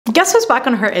Guess who's back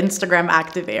on her Instagram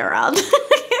active era?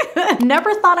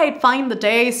 Never thought I'd find the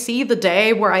day, see the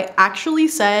day where I actually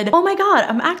said, oh my god,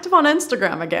 I'm active on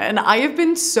Instagram again. I have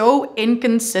been so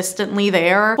inconsistently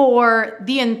there for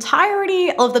the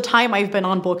entirety of the time I've been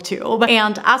on BookTube.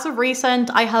 And as of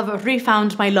recent, I have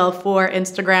refound my love for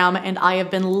Instagram, and I have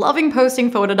been loving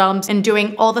posting photo dumps and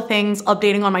doing all the things,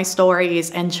 updating on my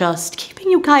stories, and just keeping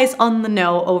you guys on the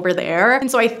know over there.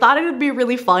 And so I thought it would be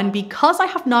really fun because I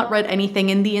have not read anything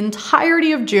in the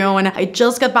entirety of June. I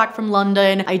just got back from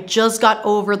London. I just got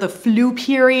over the flu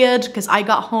period because I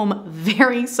got home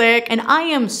very sick, and I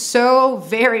am so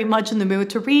very much in the mood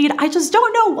to read. I just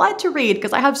don't know what to read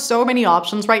because I have so many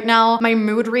options right now. My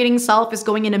mood reading self is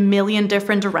going in a million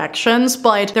different directions,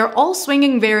 but they're all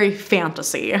swinging very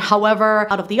fantasy.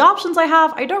 However, out of the options I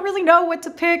have, I don't really know what to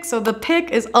pick, so the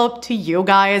pick is up to you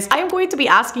guys. I am going to be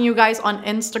asking you guys on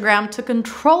Instagram to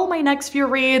control my next few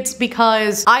reads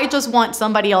because I just want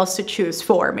somebody else to choose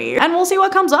for me, and we'll see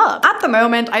what comes up. At the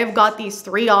moment, I've got these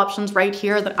three options right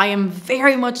here that I am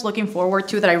very much looking forward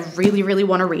to, that I really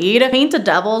want to read. Painted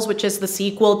Devils, which is the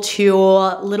sequel to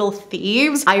Little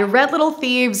Thieves. I read Little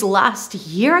Thieves last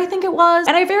year, I think it was,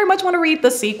 and I very much want to read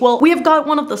the sequel. We have got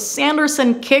one of the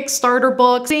Sanderson Kickstarter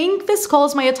books. I think this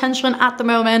calls my attention at the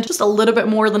moment just a little bit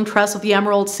more than Tress of the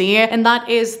Emerald Sea, and that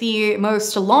is the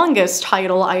most longest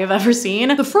title I have ever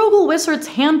seen. The Frugal Wizard's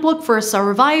Handbook for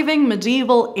Surviving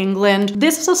Medieval England.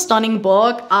 This is a stunning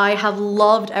book. I have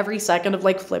loved every second of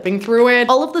like flipping through it.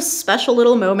 All of the special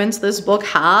little moments this book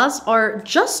has are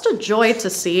just a joy to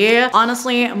see.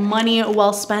 Honestly, money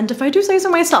well spent if I do say so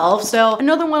myself. So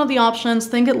another one of the options,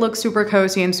 think it looks super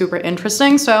cozy and super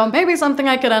interesting, so maybe something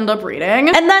I could end up reading.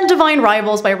 And then Divine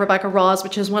Rivals by Rebecca Ross,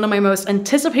 which is one of my most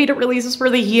anticipated releases for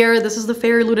the year. This is the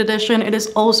Fairy Loot edition. It is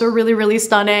also really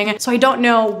stunning. So I don't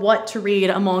know what to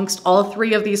read amongst all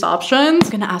three of these options.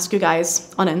 I'm gonna ask you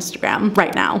guys on Instagram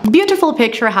right now. Beautiful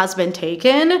picture has been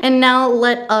taken, and now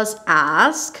let us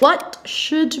ask, what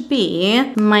should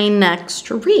be my next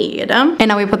read? And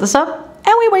now we put this up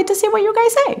and we wait to see what you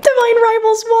guys say. Divine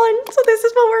Rivals won, so this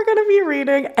is what we're gonna be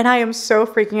reading, and I am so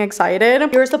freaking excited.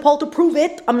 Here's the poll to prove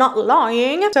it. I'm not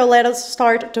lying. So let us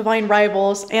start Divine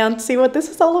Rivals and see what this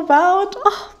is all about.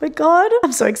 Oh my god,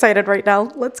 I'm so excited right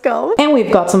now. Let's go. And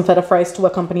we've got some feta fries to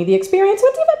accompany the experience.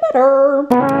 What's even better?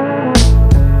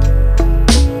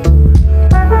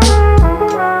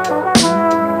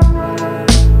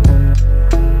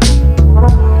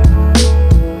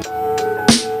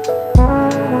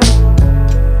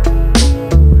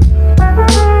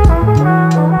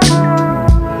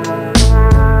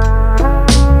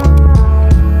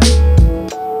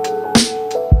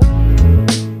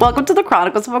 Welcome to the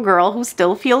Chronicles of a Girl Who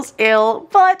Still Feels Ill,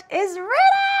 but is reading!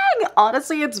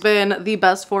 Honestly, it's been the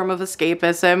best form of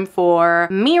escapism for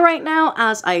me right now,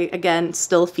 as I, again,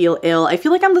 still feel ill. I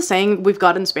feel like I'm the saying we've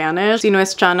got in Spanish, si no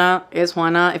es Chana, es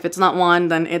Juana. If it's not one,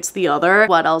 then it's the other.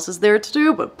 What else is there to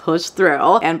do but push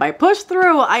through? And by push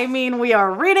through, I mean we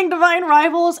are reading Divine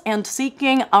Rivals and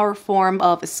seeking our form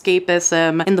of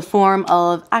escapism in the form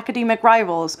of academic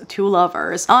rivals to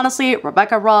lovers. Honestly,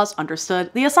 Rebecca Ross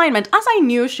understood the assignment, as I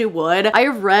knew she would. I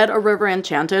have read A River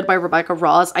Enchanted by Rebecca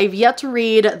Ross. I've yet to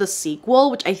read the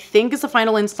sequel, which I think is the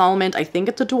final installment. I think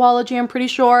it's a duology, I'm pretty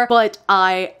sure, but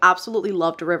I absolutely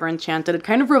loved A River Enchanted. It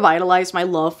kind of revitalized my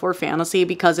love for fantasy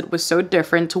because it was so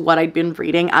different to what I'd been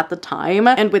reading at the time.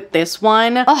 And with this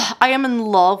one, I am in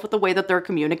love with the way that they're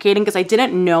communicating, because I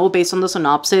didn't know based on the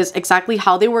synopsis exactly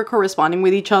how they were corresponding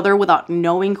with each other without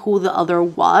knowing who the other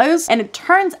was. And it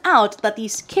turns out that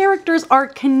these characters are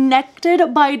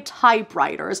connected by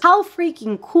typewriters. How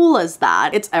freaking cool is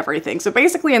that? It's everything. So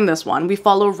basically in this one, we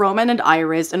follow Roman and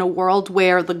Iris in a world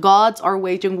where the gods are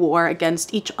waging war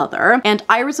against each other, and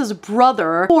Iris's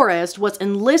brother Forrest was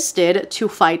enlisted to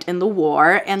fight in the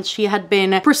war, and she had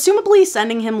been presumably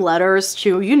sending him letters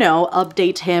to, you know,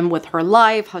 update him with her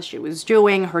life, how she was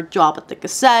doing, her job at the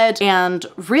Gazette, and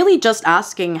really just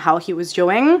asking how he was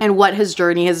doing and what his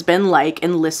journey has been like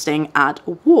enlisting at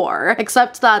war.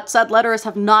 Except that said letters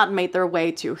have not made their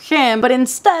way to him, but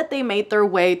instead they made their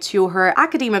way to her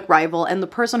academic rival and the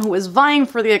person who is vying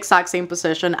for the exact same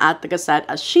position at the Gazette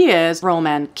as she is,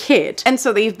 Roman Kidd. And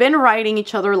so they've been writing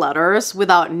each other letters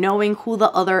without knowing who the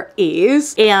other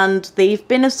is, and they've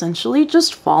been essentially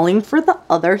just falling for the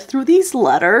other through these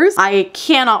letters. I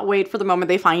cannot wait for the moment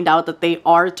they find out that they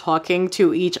are talking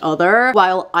to each other.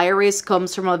 While Iris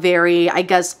comes from a very, I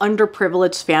guess,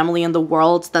 underprivileged family in the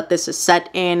world that this is set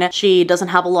in, she doesn't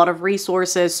have a lot of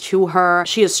resources to her.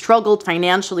 She has struggled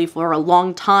financially for a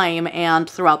long time, and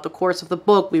throughout the course of the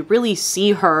book, we really see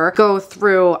see her go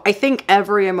through, I think,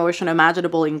 every emotion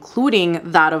imaginable,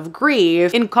 including that of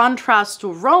grief, in contrast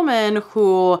to Roman,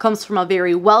 who comes from a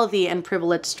very wealthy and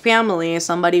privileged family,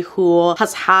 somebody who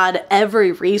has had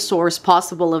every resource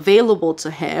possible available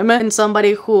to him, and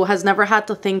somebody who has never had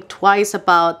to think twice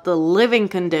about the living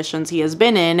conditions he has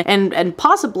been in, and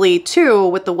possibly too,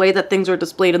 with the way that things are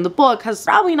displayed in the book, has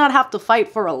probably not have to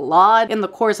fight for a lot in the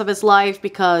course of his life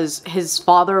because his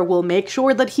father will make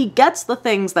sure that he gets the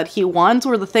things that he wants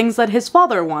or the things that his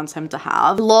father wants him to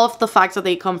have. Love the fact that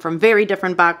they come from very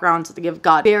different backgrounds, that they've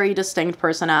got very distinct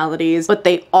personalities, but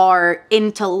they are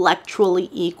intellectually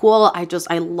equal.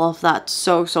 I love that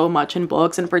so much in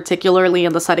books, and particularly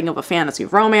in the setting of a fantasy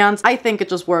romance. I think it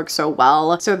just works so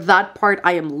well. So that part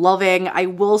I am loving. I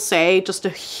will say just a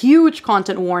huge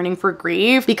content warning for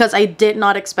grief, because I did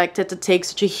not expect it to take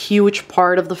such a huge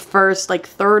part of the first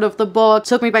third of the book. It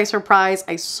took me by surprise.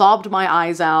 I sobbed my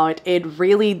eyes out. It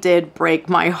really did break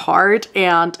my heart,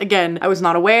 and again, I was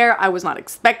not aware, I was not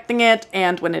expecting it,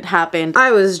 and when it happened,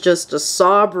 I was just a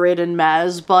sob-ridden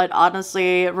mess. But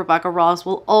honestly, Rebecca Ross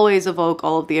will always evoke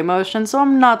all of the emotions, so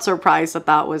I'm not surprised that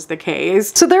that was the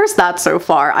case. So there's that so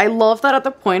far. I love that at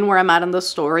the point where I'm at in the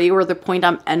story, or the point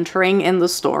I'm entering in the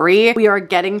story, we are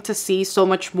getting to see so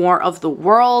much more of the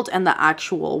world and the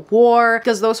actual war,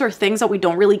 because those are things that we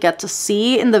don't really get to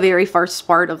see in the very first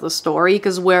part of the story,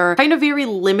 because we're kind of very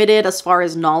limited as far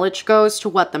as knowledge goes to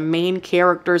what the main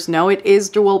characters know. It is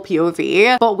dual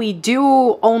POV, but we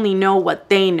do only know what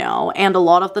they know, and a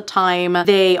lot of the time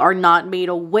they are not made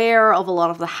aware of a lot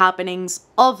of the happenings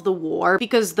of the war,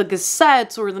 because the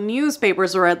gazettes or the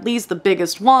newspapers, or at least the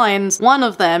biggest ones, one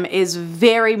of them is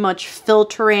very much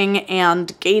filtering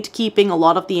and gatekeeping a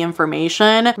lot of the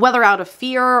information, whether out of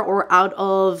fear or out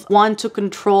of want to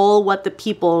control what the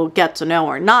people get to know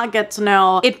or not get to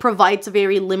know. It provides a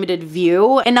very limited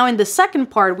view. And now in the second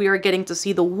part, we are getting to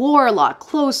see the war a lot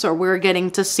closer. We're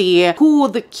getting to see who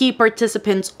the key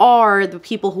participants are, the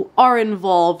people who are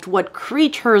involved, what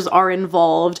creatures are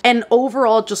involved, and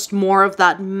overall just more of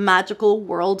that magical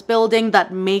world building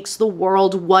that makes the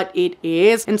world what it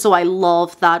is. And so I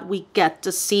love that we get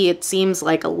to see, it seems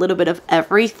like, a little bit of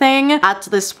everything at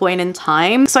this point in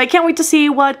time. So I can't wait to see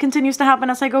what continues to happen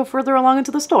as I go further along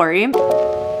into the story.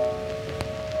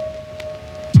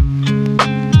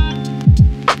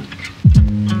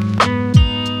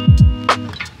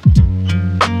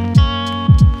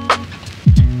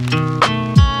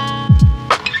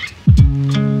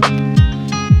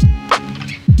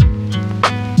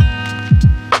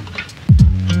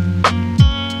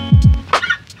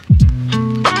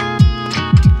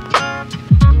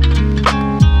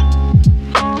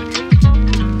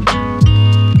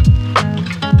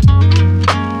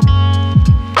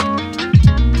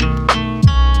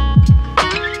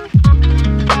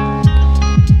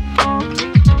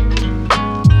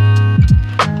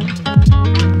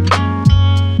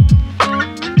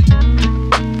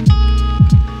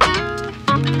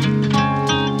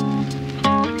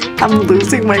 I'm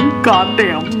losing my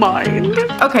goddamn mind.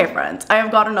 Okay, friends, I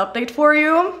have got an update for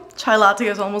you. Chai latte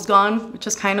is almost gone, which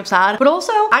is kind of sad. But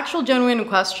also, actual genuine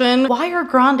question, why are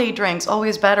grande drinks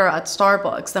always better at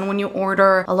Starbucks than when you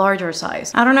order a larger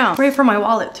size? I don't know. Pray for my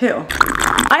wallet too.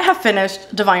 I have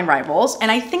finished Divine Rivals, and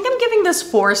I think I'm giving this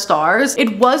 4 stars.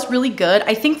 It was really good.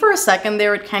 I think for a second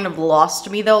there it kind of lost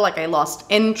me though, I lost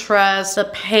interest.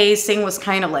 The pacing was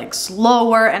kind of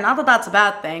slower, and not that that's a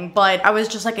bad thing, but I was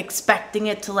just expecting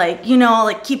it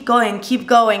to keep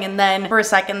going, and then for a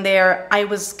second there I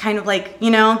was kind of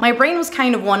my brain was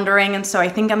kind of wondering, and so I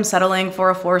think I'm settling for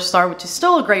a 4 star, which is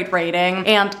still a great rating.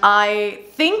 And I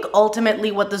think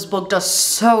ultimately what this book does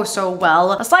so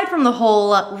well, aside from the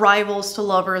whole rivals to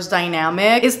lovers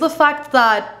dynamic, is the fact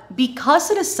that because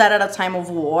it is set at a time of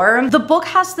war, the book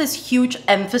has this huge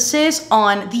emphasis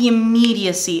on the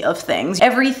immediacy of things.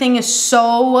 Everything is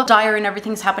so dire and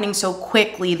everything's happening so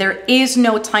quickly. There is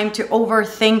no time to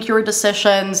overthink your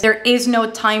decisions. There is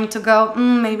no time to go,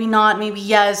 maybe not, maybe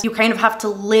yes. You kind of have to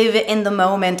live in the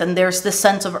moment, and there's this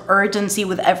sense of urgency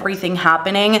with everything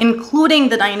happening, including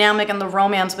the dynamic and the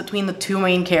romance between the 2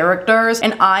 main characters.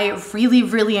 And I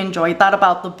really enjoyed that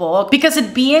about the book, because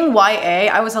it being YA,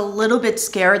 I was a little bit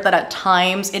scared that at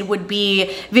times it would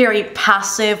be very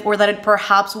passive, or that it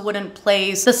perhaps wouldn't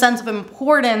place the sense of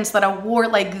importance that a war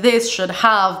like this should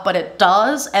have, but it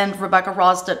does, and Rebecca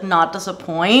Ross did not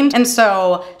disappoint. And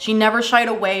so she never shied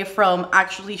away from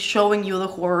actually showing you the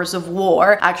horrors of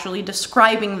war, actually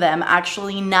describing them,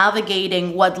 actually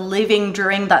navigating what living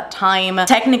during that time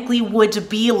technically would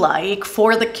be like for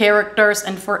for the characters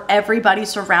and for everybody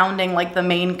surrounding like the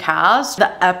main cast.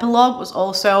 The epilogue was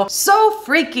also so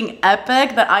freaking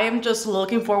epic that I am just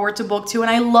looking forward to book 2,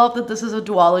 and I love that this is a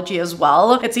duology as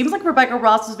well. It seems like Rebecca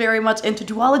Ross is very much into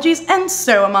duologies, and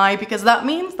so am I, because that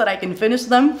means that I can finish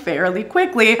them fairly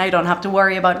quickly. I don't have to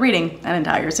worry about reading an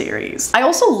entire series. I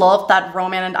also love that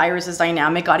Roman and Iris's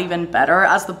dynamic got even better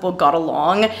as the book got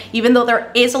along. Even though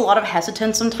there is a lot of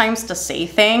hesitance sometimes to say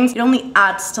things, it only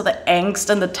adds to the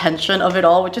angst and the tension of it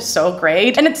all, which is so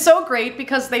great. And it's so great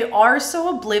because they are so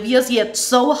oblivious yet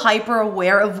so hyper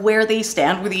aware of where they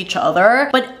stand with each other,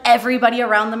 but everybody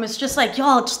around them is just like,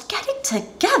 y'all, just get it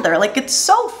together. Like, it's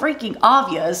so freaking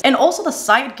obvious. And also the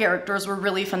side characters were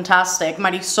really fantastic.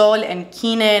 Marisol and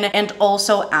Keenan, and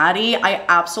also Addie. I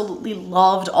absolutely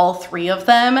loved all three of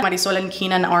them. Marisol and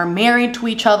Keenan are married to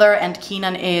each other, and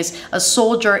Keenan is a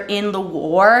soldier in the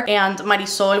war, and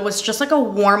Marisol was just like a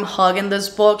warm hug in this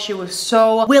book. She was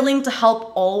so willing to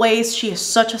help always. She is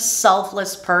such a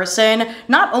selfless person,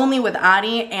 not only with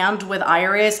Addie and with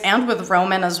Iris and with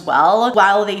Roman as well,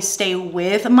 while they stay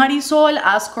with Marisol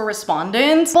as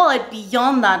correspondents. But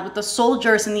beyond that, with the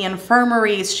soldiers in the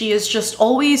infirmaries, she is just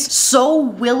always so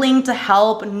willing to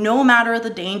help no matter the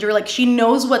danger. Like, she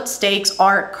knows what stakes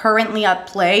are currently at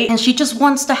play, and she just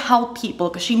wants to help people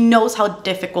because she knows how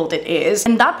difficult it is.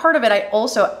 And that part of it I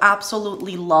also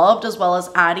absolutely loved, as well as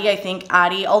Addie. I think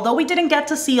Addie, although we didn't get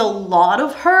to see a lot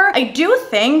of her, I do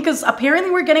think, because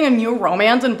apparently we're getting a new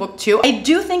romance in book 2, I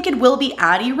do think it will be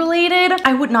Addie related.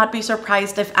 I would not be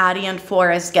surprised if Addie and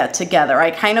Forrest get together.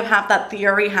 I kind of have that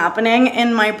theory happening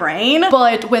in my brain.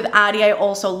 But with Addie, I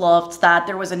also loved that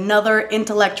there was another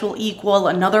intellectual equal,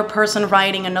 another person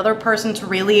writing, another person to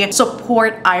really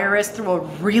support Iris through a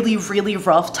really, really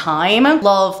rough time.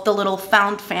 Love the little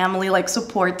found family like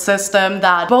support system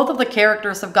that both of the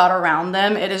characters have got around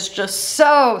them. It is just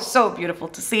so beautiful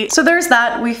to see. So there's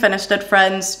that. We finished it,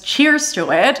 friends. Cheers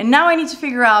to it. And now I need to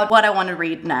figure out what I want to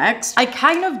read next. I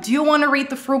kind of do want to read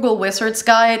The Frugal Wizard's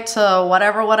Guide to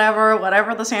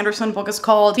whatever the Sanderson book is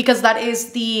called, because that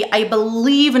is the, I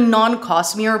believe,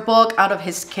 non-Cosmere book out of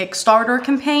his Kickstarter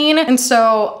campaign. And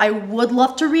so I would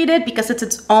love to read it because it's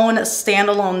its own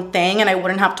standalone thing and I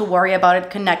wouldn't have to worry about it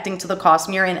connecting to the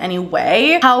Cosmere in any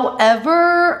way.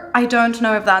 However, I don't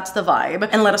know if that's the vibe.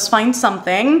 And let us find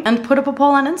something and put up a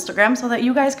poll on Instagram so that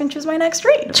you guys can choose my next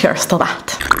read. Cheers to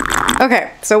that.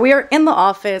 Okay, so we are in the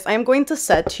office. I am going to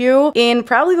set you in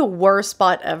probably the worst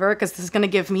spot ever because this is going to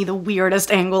give me the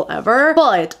weirdest angle ever.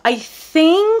 But I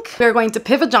think we're going to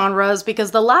pivot genres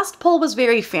because the last poll was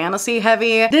very fantasy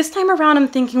heavy. This time around, I'm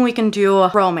thinking we can do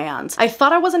romance. I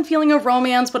thought I wasn't feeling a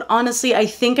romance, but honestly, I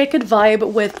think I could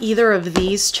vibe with either of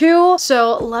these two.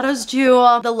 So let us do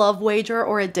The Love Wager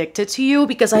or Addicted to You,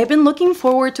 because I've been looking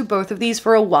forward to both of these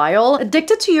for a while.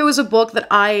 Addicted to You is a book that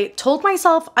I told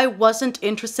myself I wasn't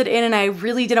interested in and I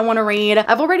really didn't want to read.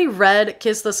 I've already read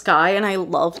Kiss the Sky and I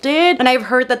loved it. And I've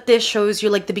heard that this shows you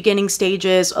like the beginning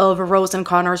stages of Rose and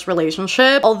Connor's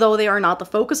relationship, although they are not the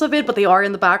focus of it, but they are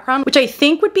in the background, which I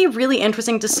think would be really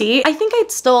interesting to see. I think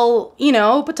I'd still, you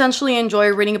know, potentially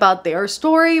enjoy reading about their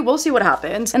story. We'll see what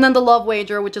happens. And then The Love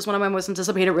Wager, which is one of my most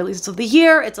anticipated releases of the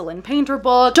year. It's a Lynn Painter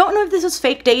book. Don't know if this is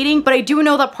fake dating, but I do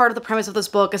know that part of the premise of this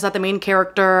book is that the main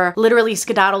character literally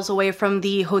skedaddles away from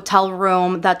the hotel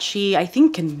room that she, I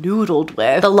think, canoodled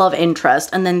with the love interest,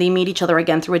 and then they meet each other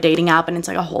again through a dating app and it's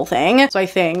like a whole thing. So I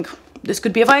think this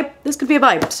could be a vibe. This could be a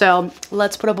vibe. So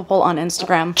let's put up a poll on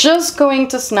Instagram. Just going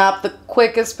to snap the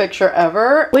quickest picture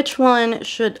ever. Which one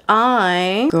should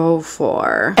I go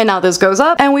for? And now this goes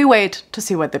up and we wait to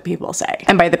see what the people say.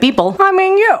 And by the people, I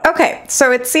mean you. Okay,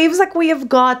 so it seems like we have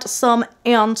got some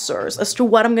answers as to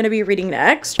what I'm gonna be reading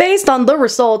next. Based on the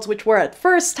results, which were at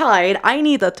first tied, I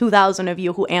need the 2,000 of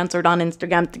you who answered on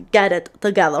Instagram to get it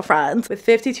together, friends. With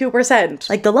 52%.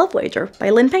 Like The Love Wager by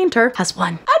Lynn Painter has won.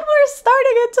 And we're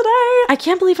starting it today. I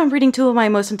can't believe I'm reading two of my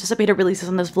most anticipated releases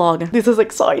on this vlog. This is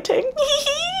exciting.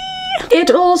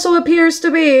 It also appears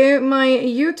to be my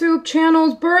YouTube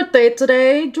channel's birthday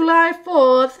today, July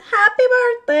 4th. Happy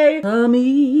birthday to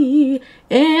me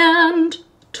and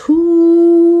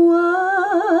to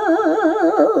us.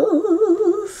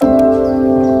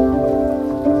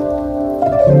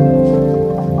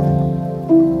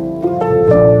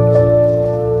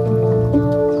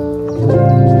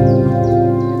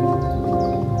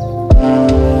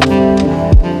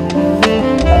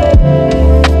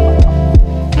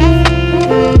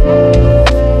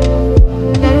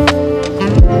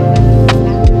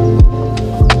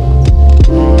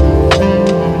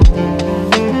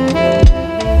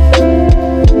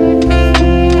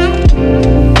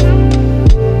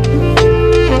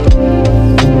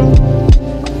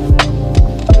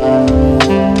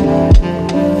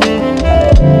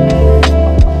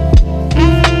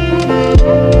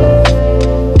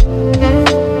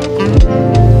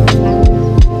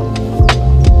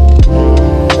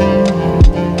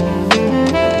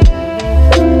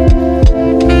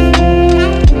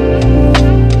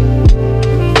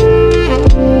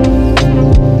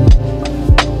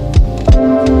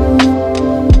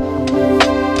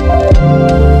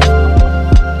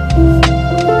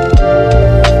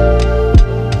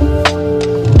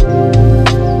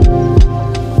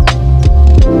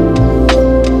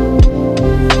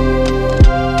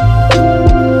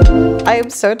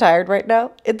 so tired right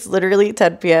now. It's literally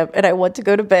 10 p.m. and I want to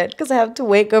go to bed because I have to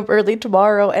wake up early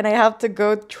tomorrow and I have to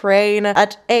go train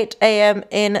at 8 a.m.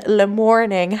 in the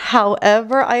morning.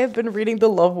 However, I have been reading The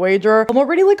Love Wager. I'm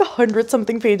already like 100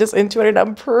 something pages into it and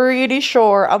I'm pretty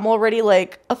sure I'm already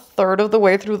like a third of the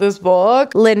way through this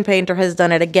book. Lynn Painter has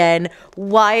done it again.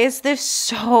 Why is this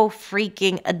so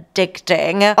freaking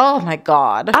addicting? Oh my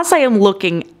god. As I am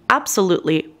looking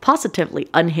absolutely, positively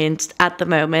unhinged at the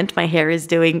moment. My hair is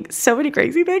doing so many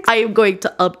crazy things. I am going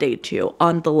to update you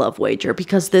on The Love Wager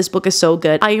because this book is so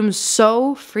good. I am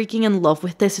so freaking in love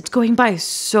with this. It's going by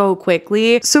so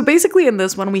quickly. So basically in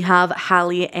this one, we have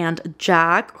Hallie and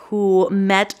Jack who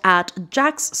met at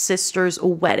Jack's sister's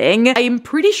wedding. I am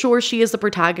pretty sure she is the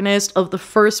protagonist of the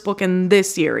first book in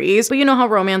this series, but you know how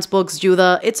romance books do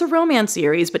it's a romance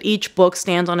series, but each book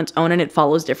stands on its own and it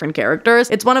follows different characters.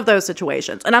 It's one of those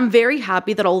situations. And I'm very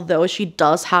happy that although she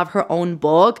does have her own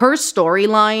book, her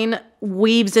storyline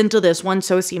weaves into this one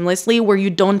so seamlessly where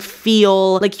you don't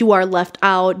feel like you are left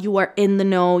out, you are in the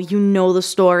know, you know the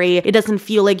story. It doesn't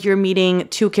feel like you're meeting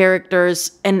two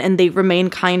characters and they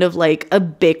remain kind of like a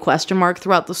big question mark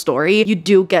throughout the story. You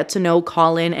do get to know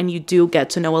Colin and you do get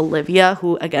to know Olivia,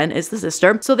 who again is the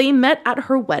sister. So they met at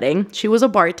her wedding. She was a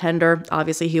bartender.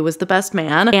 Obviously he was the best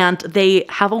man, and they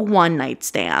have a one-night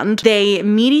stand. They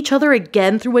meet each other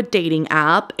again through a dating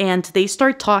app and they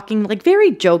start talking like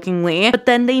very jokingly, but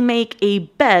then they make a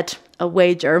bet, a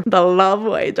wager, the love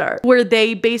wager, where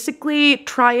they basically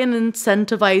try and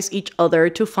incentivize each other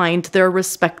to find their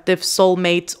respective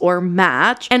soulmates or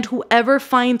match, and whoever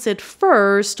finds it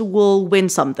first will win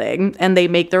something. And they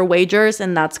make their wagers,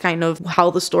 and that's kind of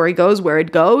how the story goes, where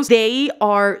it goes. They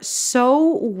are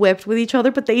so whipped with each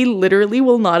other, but they literally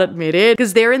will not admit it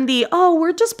because they're in the, oh,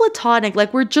 we're just platonic,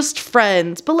 like we're just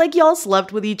friends, but like y'all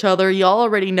slept with each other, y'all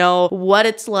already know what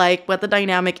it's like, what the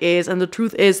dynamic is, and the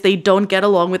truth is they don't get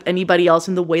along with anybody else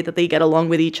in the way that they get along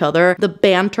with each other. The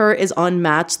banter is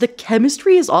unmatched. The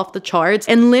chemistry is off the charts.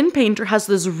 And Lynn Painter has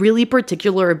this really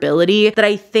particular ability that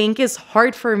I think is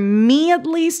hard for me at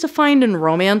least to find in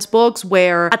romance books,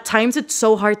 where at times it's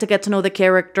so hard to get to know the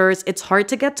characters. It's hard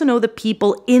to get to know the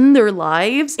people in their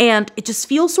lives and it just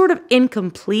feels sort of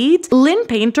incomplete. Lynn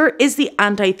Painter is the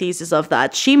antithesis of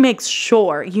that. She makes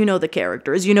sure you know the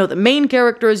characters, you know the main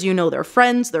characters, you know their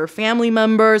friends, their family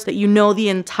members, that you know the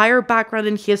entire background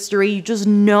and history. You just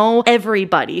know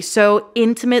everybody so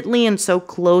intimately and so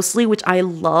closely, which I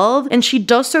love. And she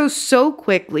does so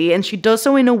quickly, and she does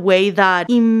so in a way that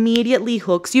immediately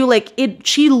hooks you. Like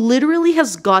she literally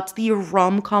has got the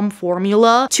rom-com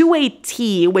formula to a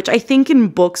T, which I think in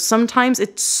books sometimes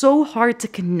it's so hard to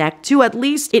connect to. At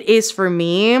least it is for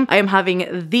me. I am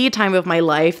having the time of my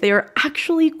life. They are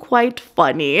actually quite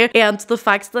funny, and the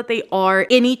fact that they are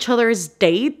in each other's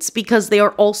dates because they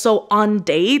are also on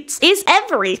dates is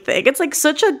everything. It's like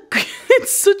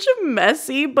it's such a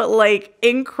messy but like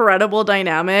incredible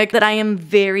dynamic that I am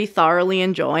very thoroughly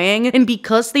enjoying. And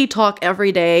because they talk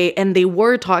every day, and they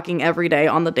were talking every day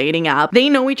on the dating app, they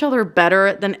know each other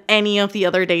better than any of the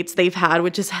other dates they've had,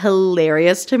 which is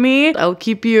hilarious to me. I'll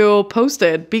keep you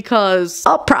posted because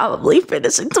I'll probably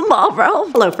finish it tomorrow.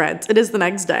 Hello friends, it is the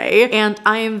next day and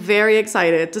I am very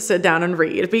excited to sit down and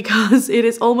read because it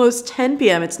is almost 10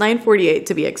 p.m. It's 9:48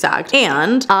 to be exact,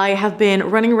 and I have been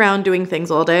running around doing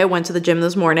things all day. I went to the gym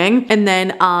this morning and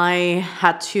then I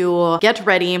had to get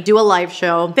ready, do a live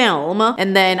show, film,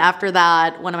 and then after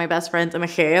that, one of my best friends, Emma,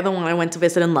 the one I went to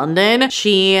visit in London,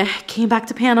 she came back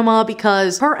to Panama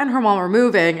because her and her mom were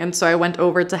moving, and so I went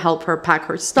over to help her pack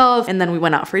her stuff, and then we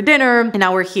went out for dinner, and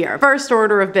now we're here. First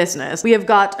order of business. We have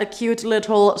got a cute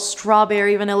little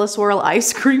strawberry vanilla swirl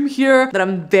ice cream here that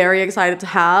I'm very excited to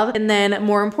have, and then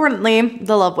more importantly,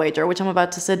 The Love Wager, which I'm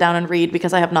about to sit down and read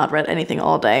because I have not read anything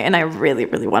all day, and I really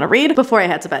want to read before I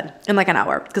head to bed in like an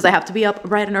hour because I have to be up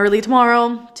bright and early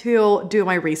tomorrow to do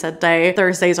my reset day.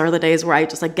 Thursdays are the days where I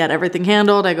just like get everything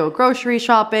handled. I go grocery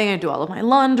shopping, I do all of my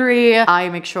laundry, I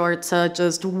make sure to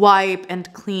just wipe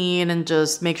and clean and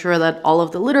just make sure that all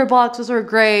of the litter boxes are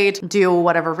great, do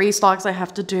whatever restocks I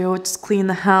have to do, just clean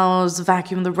the house,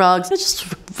 vacuum the rugs. It's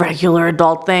just regular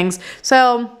adult things.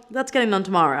 So that's getting done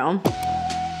tomorrow.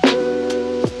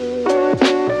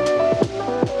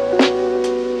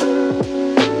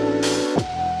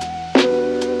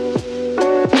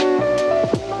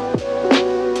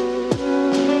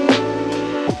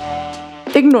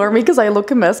 Ignore me because I look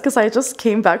a mess because I just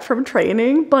came back from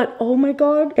training, but oh my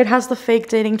god, it has the fake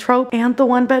dating trope and the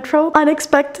one bed trope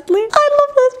unexpectedly. I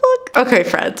love this book. Okay,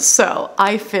 friends, so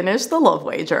I finished The Love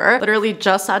Wager. Literally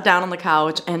just sat down on the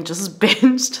couch and just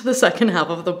binged the second half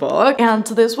of the book. And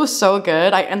this was so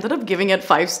good. I ended up giving it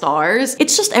 5 stars.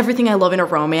 It's just everything I love in a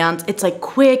romance. It's like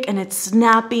quick and it's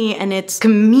snappy and it's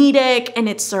comedic and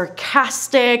it's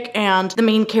sarcastic, and the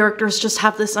main characters just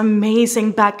have this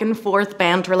amazing back and forth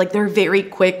banter. Like, they're very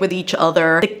quick with each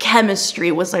other. The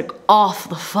chemistry was like off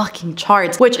the fucking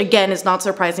charts, which again is not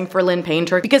surprising for Lynn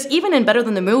Painter, because even in Better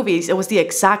Than the Movies, it was the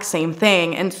exact same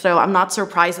thing. And so I'm not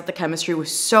surprised that the chemistry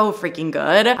was so freaking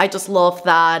good. I just love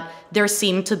that there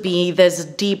seemed to be this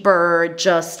deeper,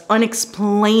 just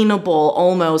unexplainable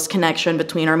almost connection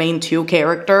between our main 2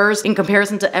 characters in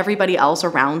comparison to everybody else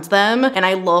around them. And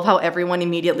I love how everyone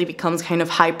immediately becomes kind of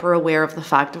hyper aware of the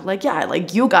fact of like, yeah,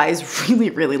 like you guys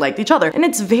really liked each other. And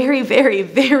it's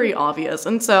very obvious.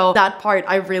 And so that part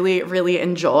I really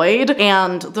enjoyed.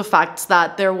 And the fact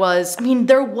that there was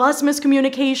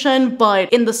miscommunication,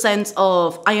 but in the sense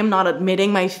of I am not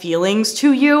admitting my feelings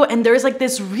to you. And there's like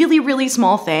this really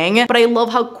small thing, but I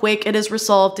love how quick it is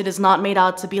resolved. It is not made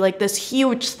out to be like this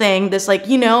huge thing, this like,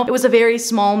 you know, it was a very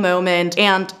small moment,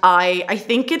 and I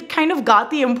think it kind of got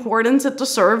the importance it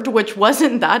deserved, which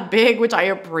wasn't that big, which I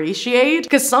appreciate,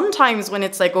 because sometimes when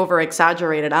it's like over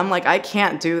exaggerated, I'm like, I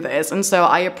can't do this. And so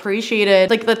I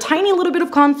appreciated like the tiny little bit of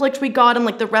conflict we got and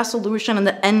like the resolution and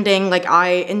the ending. Like, I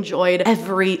enjoyed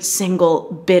every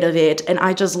single bit of it, and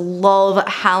I just love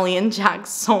Hallie and Jack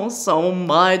so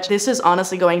much. This is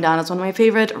honestly going down as one of my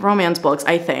favorite romance books,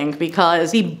 I think,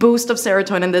 because the boost of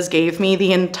serotonin this gave me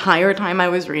the entire time I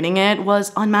was reading it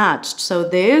was unmatched. So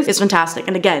this is fantastic.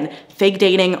 And again, fake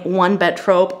dating, one bet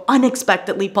trope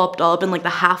unexpectedly popped up in like the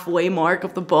halfway mark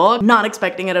of the book. Not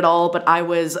expecting it at all, but I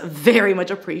was very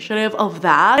much appreciative of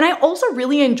that. And I also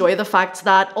really enjoy the fact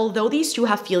that although these 2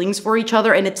 have feelings for each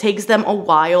other and it takes them a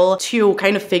while to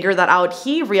kind of figure that out,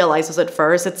 he realizes it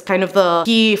first. It's kind of the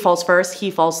he falls first, he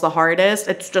falls the hardest.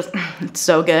 It's just, it's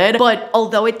so good. But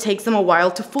although it takes them a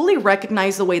while to fully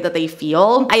recognize the way that they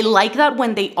feel, I like that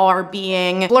when they are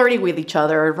being flirty with each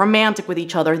other, romantic with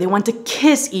each other, they want to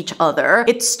kiss each other.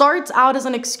 It starts out as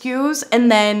an excuse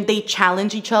and then they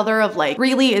challenge each other of like,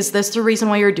 really, is this the reason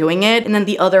why you're doing it? And then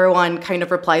the other one kind of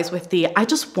replies with the, I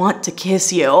just want to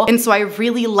kiss you. And so I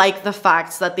really like the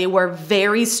fact that they were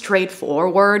very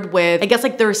straightforward with, I guess,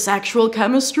 like their sexual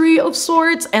chemistry of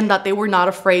sorts, and that they were not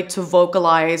afraid to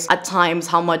vocalize at times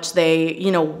how much they,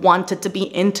 you know, wanted to be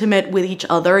intimate with each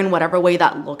other in whatever way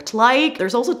that looked like.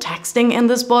 There's also texting in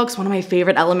this book. It's one of my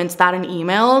favorite elements, that and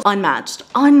emails.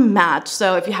 Unmatched.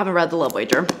 So if you haven't read The Love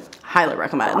Wager, highly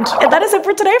recommend. And that is it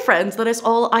for today, friends. That is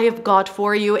all I have got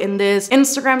for you in this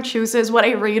Instagram chooses what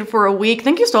I read for a week.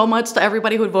 Thank you so much to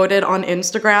everybody who voted on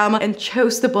Instagram and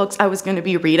chose the books I was going to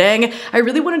be reading. I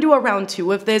really want to do a round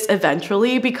 2 of this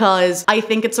eventually, because I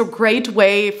think it's a great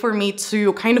way for me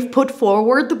to kind of put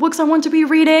forward the books I want to be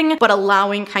reading, but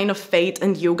allowing kind of fate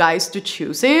and you guys to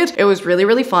choose it. It was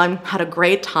really fun. Had a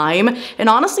great time. And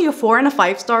honestly, a 4 and a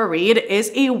 5-star read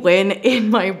is a win in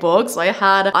my book. So I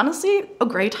had honestly a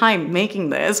great time making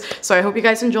this. So I hope you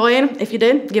guys enjoyed. If you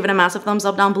did, give it a massive thumbs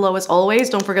up down below as always.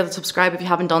 Don't forget to subscribe if you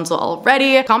haven't done so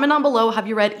already. Comment down below, have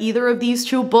you read either of these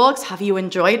 2 books? Have you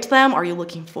enjoyed them? Are you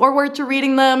looking forward to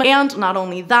reading them? And not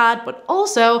only that, but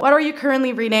also, what are you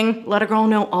currently reading? Let a girl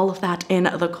know all of that in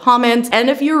the comments. And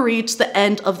if you reach the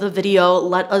end of the video,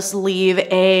 let us leave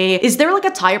a, is there like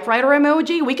a typewriter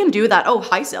emoji? We can do that. Oh,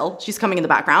 hi Sil, she's coming in the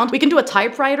background. We can do a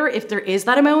typewriter if there is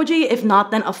that emoji. If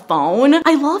not, then a phone.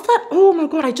 I love that. Oh my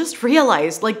god, I just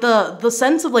realized like the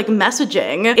sense of like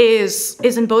messaging is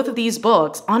in both of these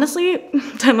books. Honestly,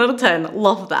 10 out of 10,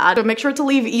 love that. So make sure to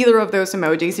leave either of those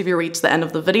emojis if you reach the end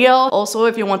of the video. Also,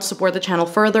 if you want to support the channel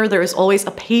further, there is always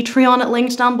a Patreon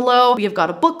linked down below. We have got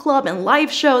a book club and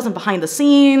live shows and behind the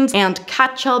scenes and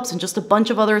catch-ups and just a bunch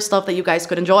of other stuff that you guys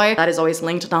could enjoy. That is always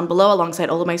linked down below alongside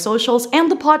all of my socials and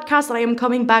the podcast that I am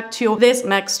coming back to this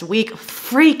next week.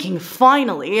 Freaking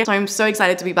finally. So I'm so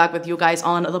excited to be back with you guys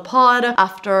on the pod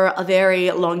after a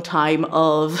very long time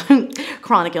of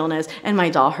chronic illness and my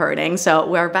jaw hurting. So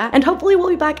we're back and hopefully we'll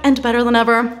be back and better than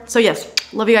ever. So yes,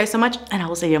 love you guys so much and I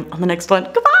will see you on the next one.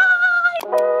 Goodbye!